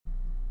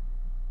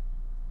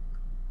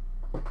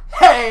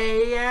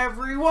Hey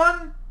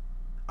everyone,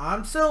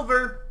 I'm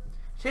Silver.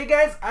 Today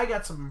guys, I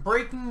got some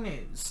breaking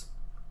news.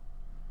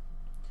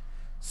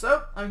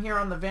 So, I'm here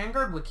on the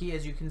Vanguard wiki,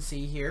 as you can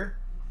see here,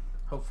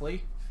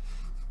 hopefully.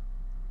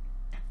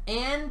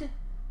 And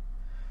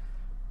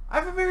I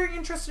have a very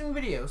interesting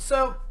video.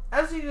 So,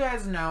 as you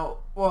guys know,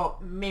 well,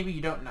 maybe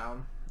you don't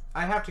know,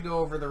 I have to go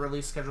over the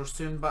release schedule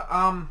soon, but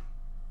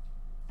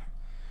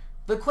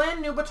the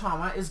clan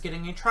Nubatama is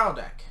getting a trial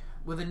deck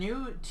with a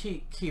new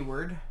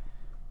keyword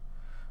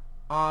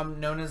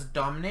known as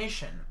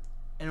Domination,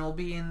 and it will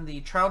be in the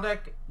trial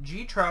deck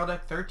Trial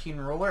Deck 13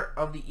 Ruler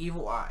of the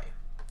Evil Eye.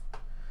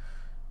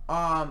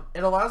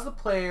 It allows the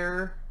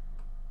player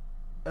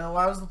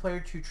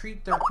to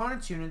treat their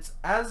opponent's units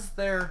as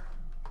their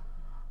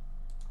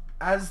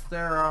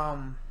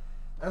own,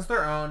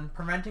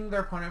 preventing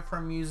their opponent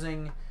from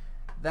using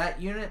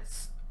that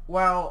units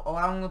while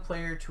allowing the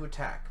player to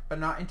attack, but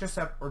not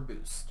intercept or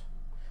boost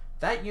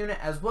that unit,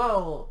 as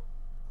well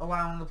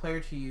allowing the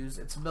player to use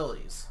its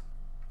abilities.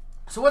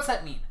 So what's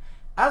that mean?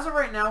 As of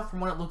right now, from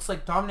what it looks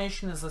like,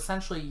 Domination is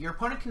essentially your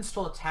opponent can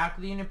still attack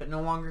the unit but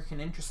no longer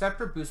can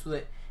intercept or boost with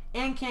it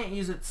and can't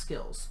use its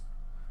skills.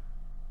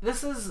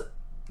 This is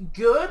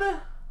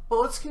good, but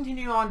let's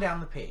continue on down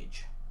the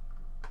page.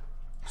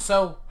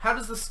 So how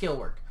does the skill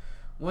work?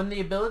 When the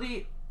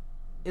ability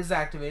is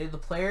activated, the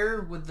player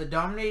with the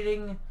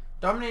Domination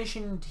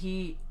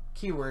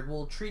keyword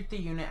will treat the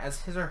unit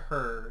as his or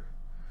her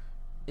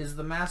is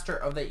the master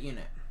of that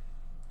unit.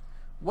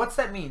 What's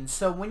that mean?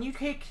 So when you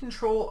take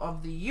control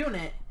of the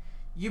unit,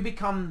 you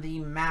become the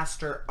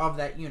master of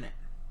that unit.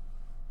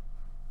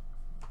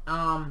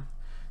 The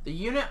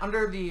unit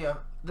under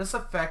this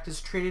effect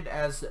is treated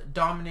as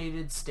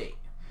dominated state,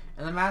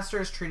 and the master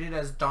is treated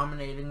as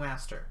dominating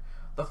master.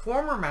 The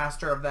former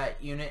master of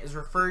that unit is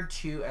referred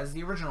to as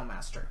the original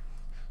master.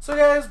 So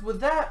guys, with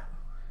that,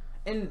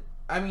 and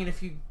I mean,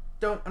 if you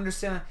don't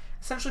understand that,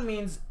 essentially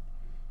means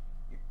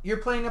you're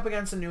playing up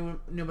against a new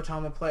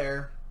Nubatama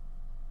player,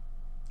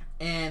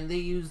 and they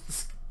use the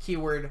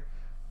keyword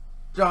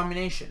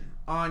Domination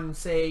on,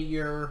 say,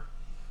 your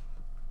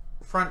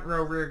front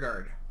row rear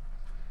guard.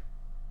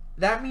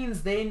 That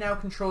means they now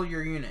control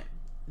your unit.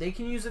 They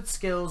can use its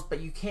skills, but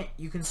you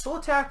can still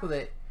attack with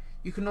it.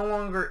 You can no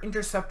longer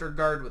intercept or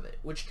guard with it,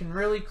 which can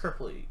really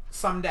cripple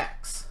some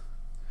decks.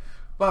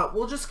 But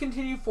we'll just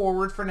continue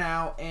forward for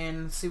now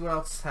and see what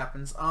else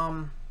happens.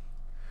 The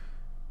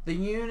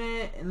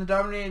unit in the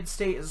dominated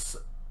state is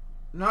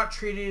not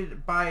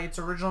treated by its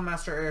original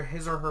master or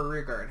his or her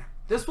rear guard.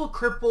 This will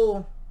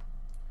cripple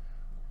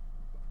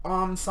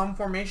some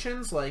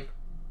formations like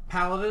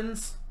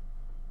paladins.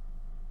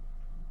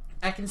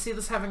 I can see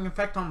this having an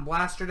effect on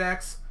blaster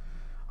decks,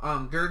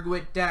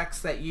 Gurgwit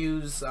decks that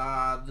use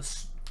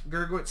the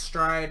Gurgwit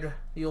Stride,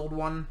 the old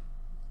one.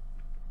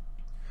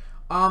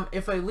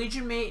 If a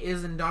Legion mate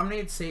is in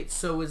dominated state,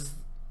 so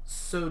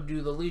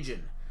do the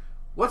Legion.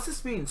 What's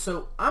this mean?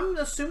 So I'm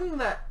assuming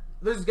that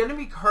there's going to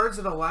be cards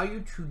that allow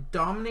you to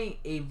dominate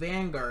a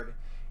vanguard,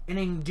 and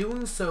in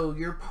doing so,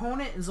 your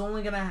opponent is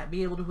only going to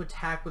be able to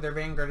attack with their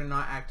vanguard and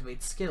not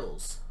activate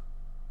skills.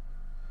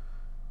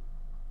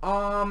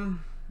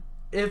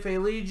 If a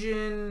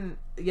Legion,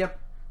 yep.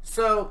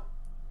 So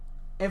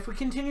if we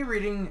continue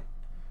reading,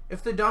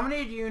 if the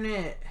dominated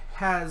unit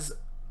has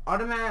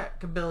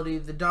automatic ability,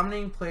 the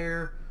dominating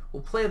player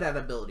will play that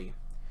ability.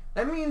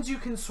 That means you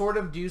can sort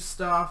of do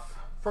stuff.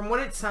 From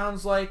what it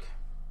sounds like,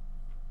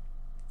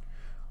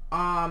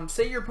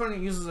 say your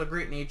opponent uses a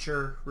Great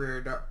Nature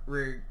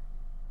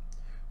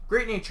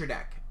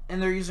deck,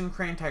 and they're using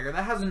Crane Tiger.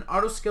 That has an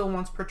auto skill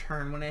once per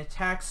turn. When it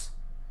attacks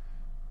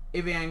a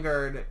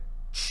vanguard,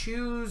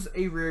 choose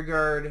a rear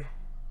guard,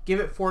 give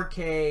it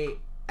 4K,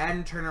 add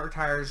in turn it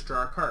retires,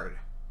 draw a card.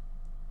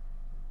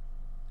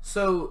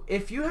 So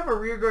if you have a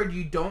rear guard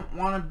you don't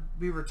want to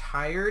be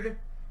retired,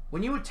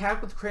 when you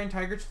attack with Crane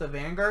Tiger to the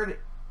vanguard,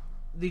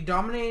 the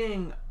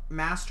dominating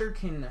master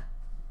can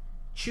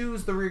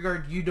choose the rear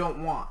guard you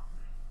don't want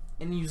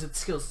and use its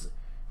skills.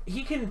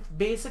 He can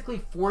basically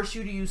force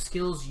you to use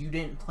skills you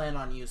didn't plan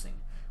on using,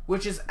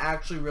 which is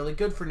actually really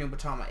good for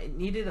Nubatama. It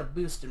needed a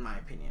boost in my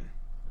opinion.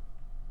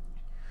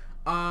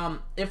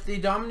 If the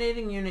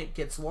dominating unit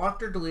gets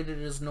locked or deleted,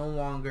 it is no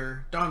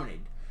longer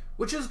dominated,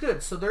 which is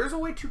good. So there's a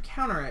way to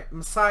counter it.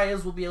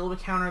 Messiahs will be able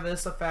to counter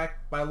this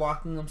effect by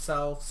locking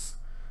themselves.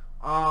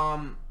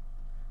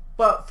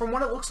 But from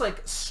what it looks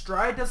like,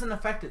 Stride doesn't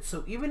affect it.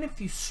 So even if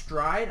you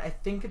Stride, I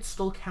think it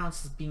still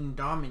counts as being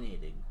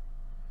dominating.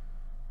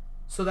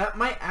 So that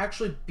might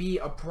actually be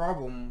a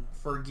problem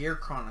for Gear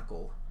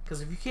Chronicle,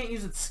 because if you can't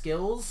use its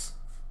skills,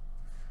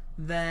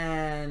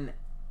 then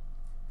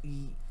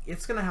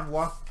it's gonna have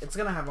a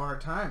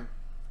hard time.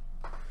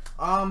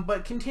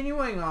 But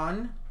continuing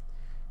on,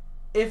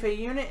 if a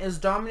unit is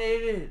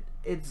dominated,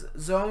 its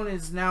zone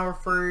is now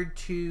referred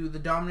to the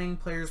dominating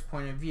player's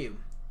point of view.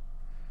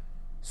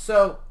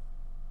 So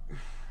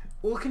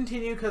we'll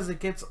continue because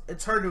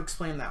it's hard to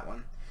explain that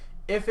one.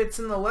 If it's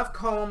in the left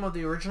column of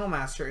the original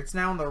master, it's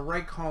now in the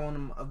right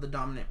column of the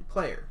dominant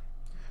player.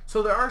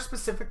 So there are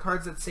specific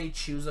cards that say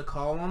choose a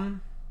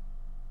column.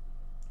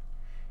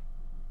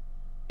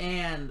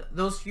 and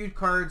those feud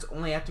cards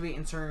only activate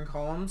in certain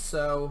columns,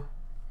 so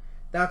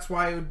that's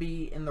why it would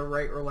be in the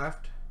right or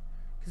left.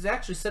 Because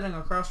actually sitting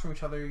across from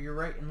each other, your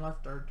right and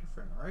left are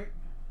different, right?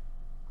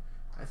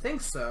 I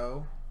think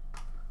so.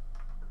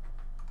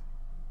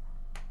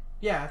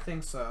 Yeah, I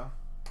think so.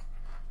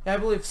 Yeah, I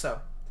believe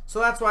so. So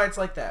that's why it's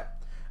like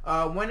that.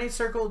 When a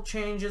circle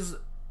changes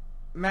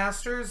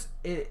masters,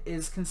 it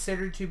is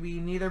considered to be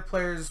neither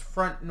player's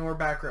front nor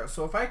back row.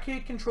 So if I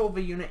take control of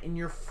a unit in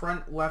your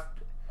front left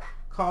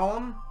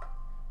column,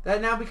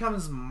 that now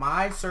becomes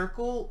my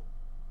circle,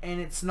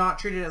 and it's not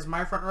treated as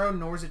my front row,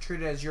 nor is it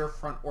treated as your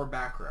front or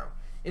back row.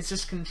 It's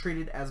just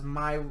treated as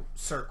my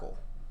circle,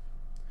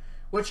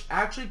 which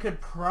actually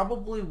could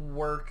probably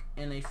work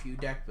in a few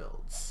deck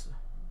builds.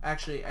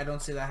 Actually, I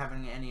don't see that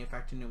having any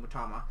effect in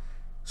Nubatama.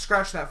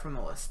 Scratch that from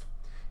the list.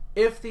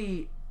 If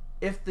the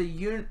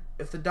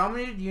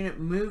dominated unit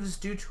moves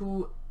due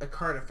to a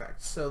card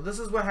effect, so this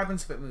is what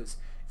happens if it moves.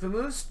 If it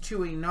moves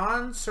to a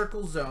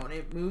non-circle zone,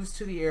 it moves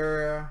to the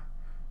area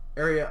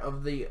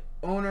of the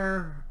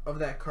owner of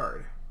that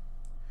card.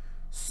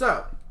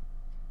 So,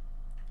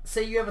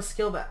 say you have a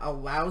skill that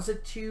allows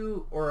it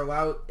to, or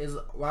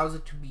allows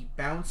it to be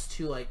bounced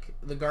to like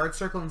the guard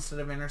circle instead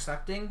of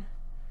intersecting.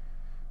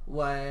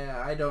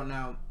 Well, I don't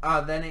know.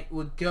 Then it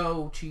would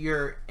go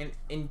to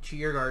into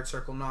your guard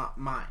circle, not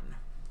mine.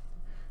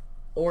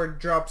 Or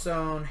drop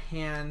zone,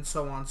 hand,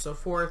 so on and so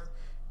forth.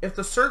 If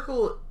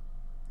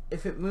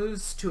it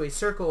moves to a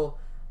circle,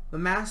 the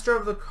master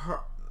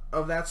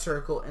of that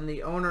circle and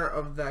the owner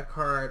of that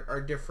card are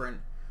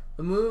different.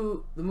 The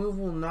move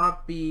will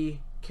not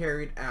be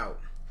carried out.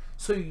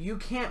 So you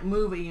can't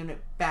move a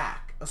unit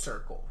back a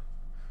circle.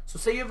 So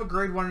say you have a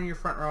grade 1 in your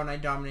front row and I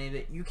dominate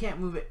it, you can't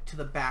move it to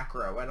the back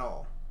row at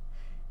all.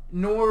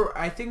 Nor,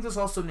 I think this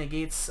also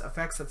negates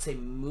effects that say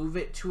move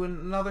it to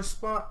another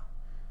spot.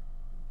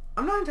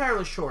 I'm not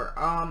entirely sure.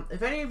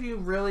 If any of you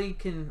really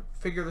can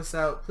figure this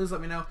out, please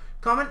let me know.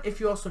 Comment if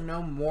you also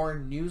know more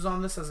news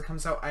on this as it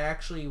comes out. I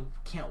actually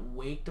can't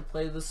wait to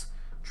play this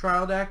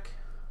trial deck.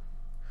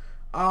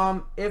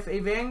 If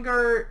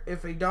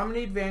a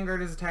dominated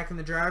vanguard is attacking,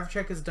 the drive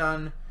check is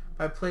done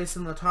by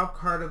placing the top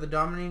card of the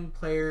dominating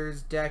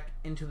player's deck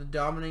into the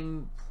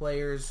dominating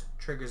player's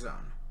trigger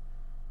zone.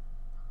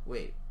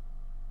 Wait.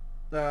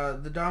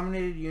 The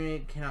dominated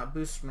unit cannot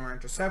boost nor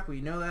intercept.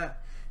 We know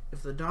that.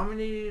 If the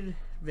dominated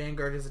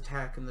vanguard is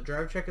attacked, and the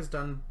drive check is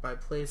done by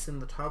placing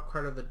the top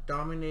card of the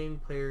dominating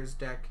player's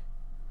deck.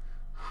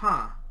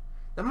 Huh.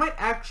 That might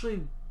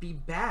actually be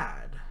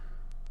bad.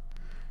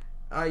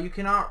 You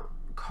cannot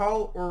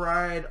call or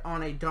ride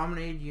on a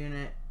dominated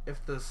unit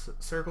if the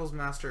circle's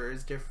master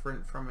is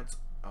different from its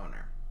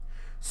owner.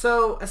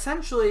 So,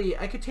 essentially,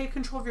 I could take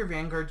control of your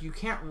vanguard. You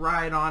can't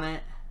ride on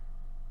it.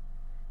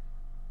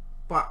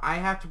 But I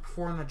have to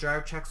perform the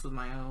drive checks with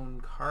my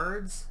own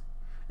cards.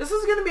 This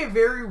is going to be a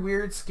very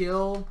weird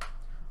skill.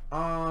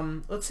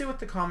 Let's see what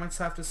the comments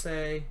have to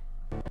say.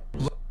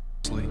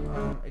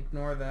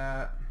 Ignore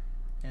that.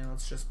 And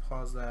let's just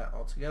pause that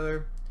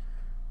altogether.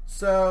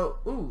 So,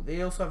 ooh,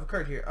 they also have a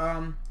card here.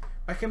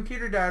 My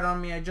computer died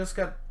on me. I just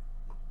got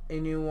a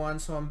new one,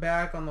 so I'm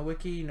back on the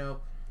wiki.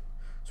 Nope.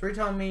 So what you're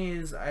telling me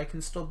is I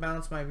can still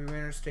bounce my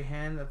rewinners to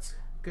hand. That's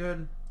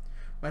good.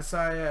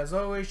 Messiah, as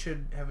always,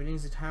 should have an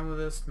easy time with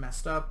this.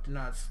 Messed up. Did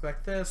not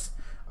expect this.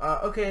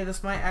 Okay,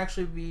 this might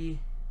actually be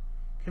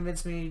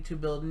convince me to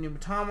build a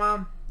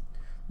Nubatama.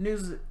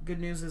 Good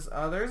news is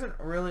there isn't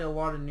really a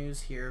lot of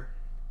news here.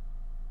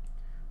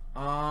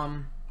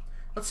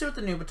 Let's see what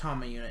the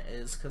Nubatama unit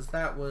is, because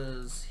that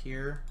was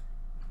here.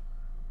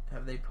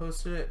 Have they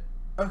posted it?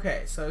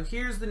 Okay, so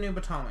here's the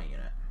Nubatama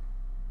unit.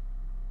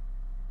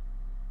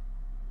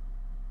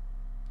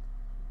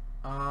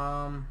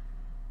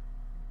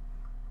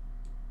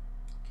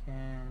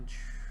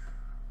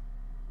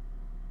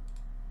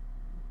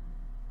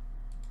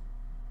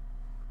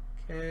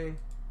 Okay.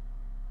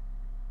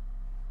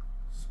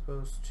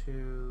 Supposed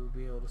to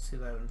be able to see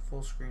that in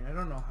full screen. I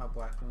don't know how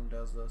Black Moon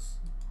does this.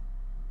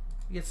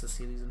 He gets to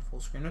see these in full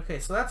screen. Okay,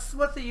 so that's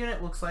what the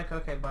unit looks like.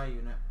 Okay, buy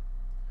unit.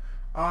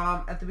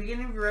 At the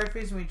beginning of your right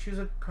phase, you may choose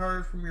a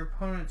card from your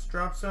opponent's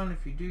drop zone.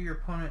 If you do, your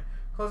opponent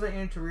calls that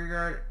unit to rear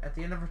guard. At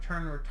the end of a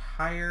turn,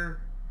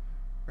 retire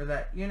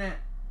that unit,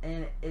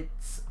 and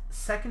its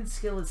second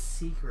skill is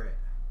secret.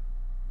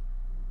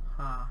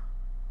 Huh.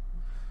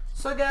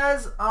 So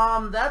guys,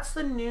 that's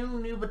the new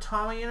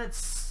Nubatama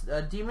units.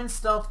 Demon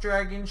Stealth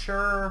Dragon,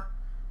 Shiro,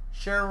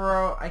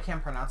 I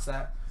can't pronounce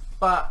that.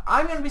 But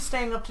I'm going to be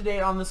staying up to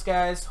date on this,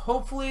 guys.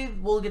 Hopefully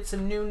we'll get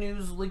some new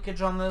news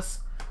leakage on this.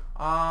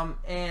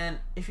 And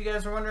if you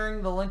guys are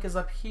wondering, the link is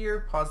up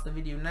here. Pause the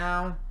video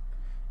now.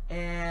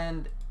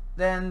 And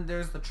then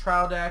there's the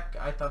trial deck.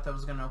 I thought that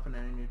was going to open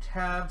in a new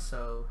tab,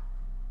 so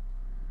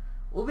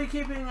we'll be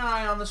keeping an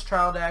eye on this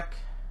trial deck.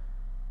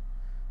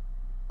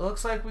 It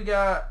looks like we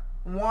got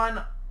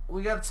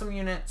some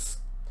units.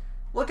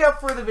 Look out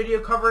for the video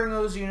covering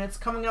those units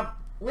coming up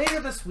later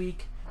this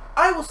week.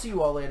 I will see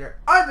you all later.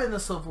 I've been the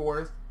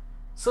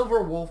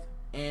Silver Wolf,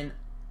 and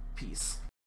peace.